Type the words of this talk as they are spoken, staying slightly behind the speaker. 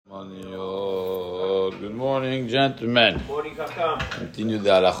Good morning, gentlemen. Morning, Kakam. Continue the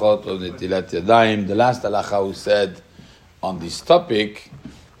halachot of Netilat Yadayim. The last halacha we said on this topic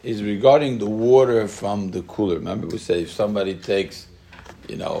is regarding the water from the cooler. Remember, we said if somebody takes,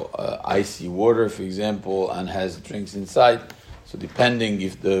 icy water, for example, and has drinks inside, so depending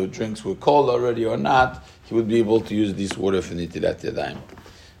if the drinks were cold already or not, he would be able to use this water for Netilat Yadayim.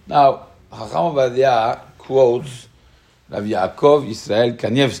 Now, Chacham Ovadia quotes Rav Yaakov Yisrael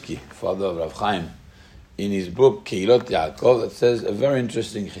Kanievsky, father of Rav Chaim, in his book Keilot Yaakov, that says a very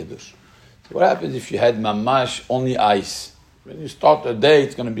interesting chidush. So what happens if you had mamash only ice? When you start a day,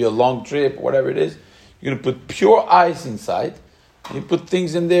 it's going to be a long trip, whatever it is. You're going to put pure ice inside, and you put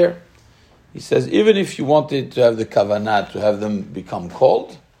things in there. He says even if you wanted to have the kavanah to have them become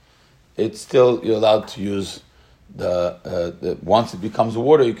cold, it's still you're allowed to use the once it becomes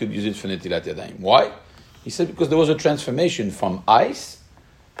water, you could use it for netilat yadayim. Why? He said because there was a transformation from ice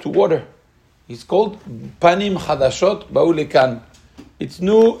to water. It's called panim chadashot ba'ulekan. It's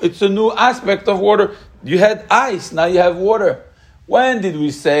a new aspect of water. You had ice, now you have water. When did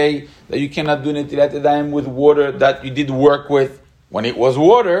we say that you cannot do netilat yadayim with water that you did work with? When it was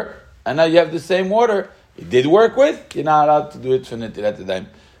water, and now you have the same water it did work with, you're not allowed to do it for netilat yadayim.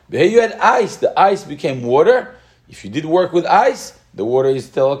 But here you had ice, the ice became water. If you did work with ice, the water is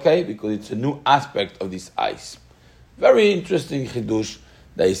still okay because it's a new aspect of this ice. Very interesting chidush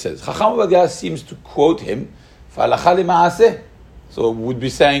that he says. Chacham Ovadia seems to quote him for halacha lema'aseh. So we would be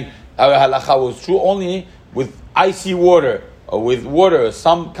saying our halacha was true only with icy water or with water,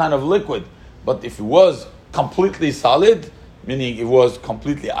 some kind of liquid. But if it was completely solid, meaning it was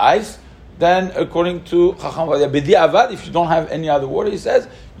completely ice, then according to Chacham Ovadia, b'di'avad, if you don't have any other water, he says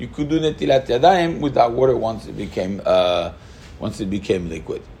you could do netilat yadayim with that water once it became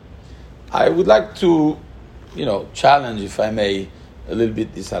liquid. I would like to, challenge, if I may, a little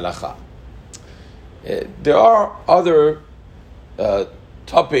bit this halacha. There are other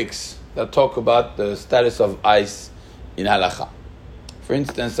topics that talk about the status of ice in halacha. For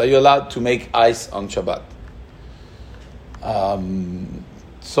instance, are you allowed to make ice on Shabbat?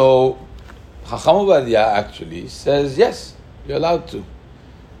 So Chacham Ovadia actually says yes, you're allowed to.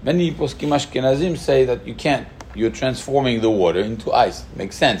 Many poskim Ashkenazim say that you can't. You're transforming the water into ice.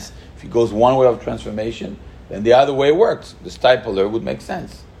 Makes sense. If it goes one way of transformation, then the other way works. The stipular would make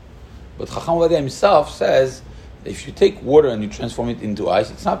sense. But Chacham Ovadia himself says that if you take water and you transform it into ice,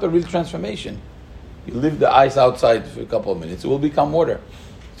 it's not a real transformation. You leave the ice outside for a couple of minutes, it will become water.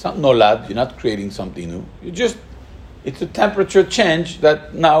 It's not nolad, you're not creating something new. It's a temperature change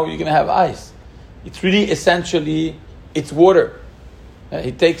that now you're going to have ice. It's really essentially, it's water.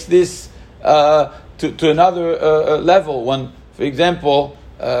 He takes this to another level. When, for example,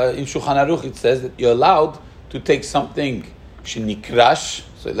 in Shulchan Aruch it says that you're allowed to take something shenikrash.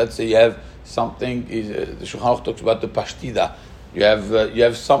 So let's say you have something. The Shulchan Aruch talks about the pashtida. You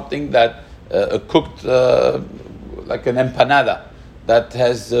have something that cooked like an empanada that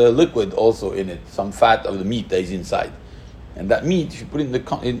has liquid also in it, some fat of the meat that is inside, and that meat, if you put it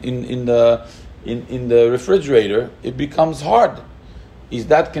in the refrigerator, it becomes hard. Is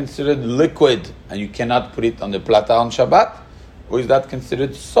that considered liquid and you cannot put it on the plata on Shabbat? Or is that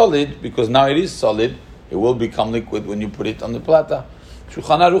considered solid because now it is solid, it will become liquid when you put it on the plata?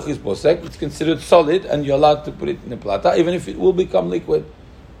 Shulchan Aruch is posek, it's considered solid and you're allowed to put it in the plata even if it will become liquid.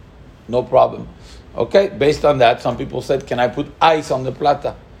 No problem. Okay, based on that, some people said, can I put ice on the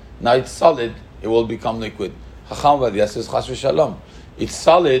plata? Now it's solid, it will become liquid. Chacham Ovadia says, chas v'shalom. It's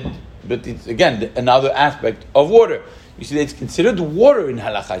solid, but it's again another aspect of water. You see, it's considered water in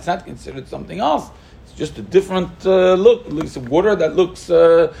halacha. It's not considered something else. It's just a different look. It looks water that looks,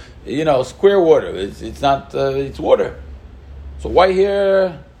 square water. It's not. It's water. So why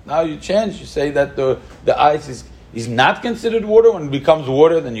here now you change? You say that the ice is not considered water. When it becomes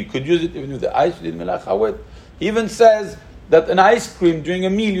water, then you could use it even with the ice you did melacha with. He even says that an ice cream during a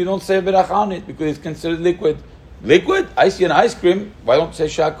meal you don't say beracha on it because it's considered liquid. Liquid? I see an ice cream. Why don't you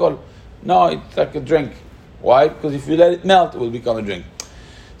say shakol? No, it's like a drink. Why? Because if you let it melt, it will become a drink.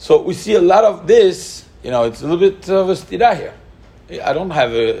 So we see a lot of this, it's a little bit of a stira here. I don't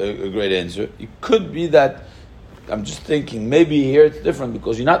have a great answer. It could be that, I'm just thinking, maybe here it's different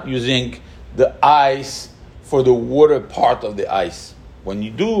because you're not using the ice for the water part of the ice. When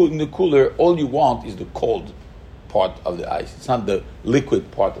you do in the cooler, all you want is the cold part of the ice. It's not the liquid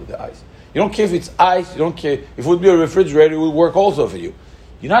part of the ice. You don't care if it's ice, you don't care. If it would be a refrigerator, it would work also for you.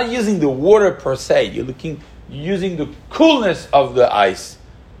 You're not using the water per se. You're using the coolness of the ice,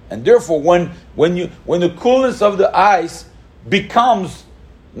 and therefore, when the coolness of the ice becomes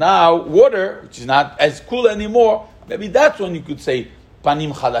now water, which is not as cool anymore, maybe that's when you could say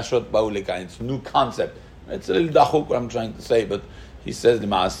panim chadashot ba'ulekain. It's a new concept. It's a little dachuk what I'm trying to say, but he says,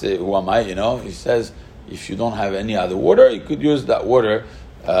 who am I, he says, if you don't have any other water, you could use that water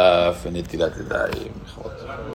for nitilat yadayim.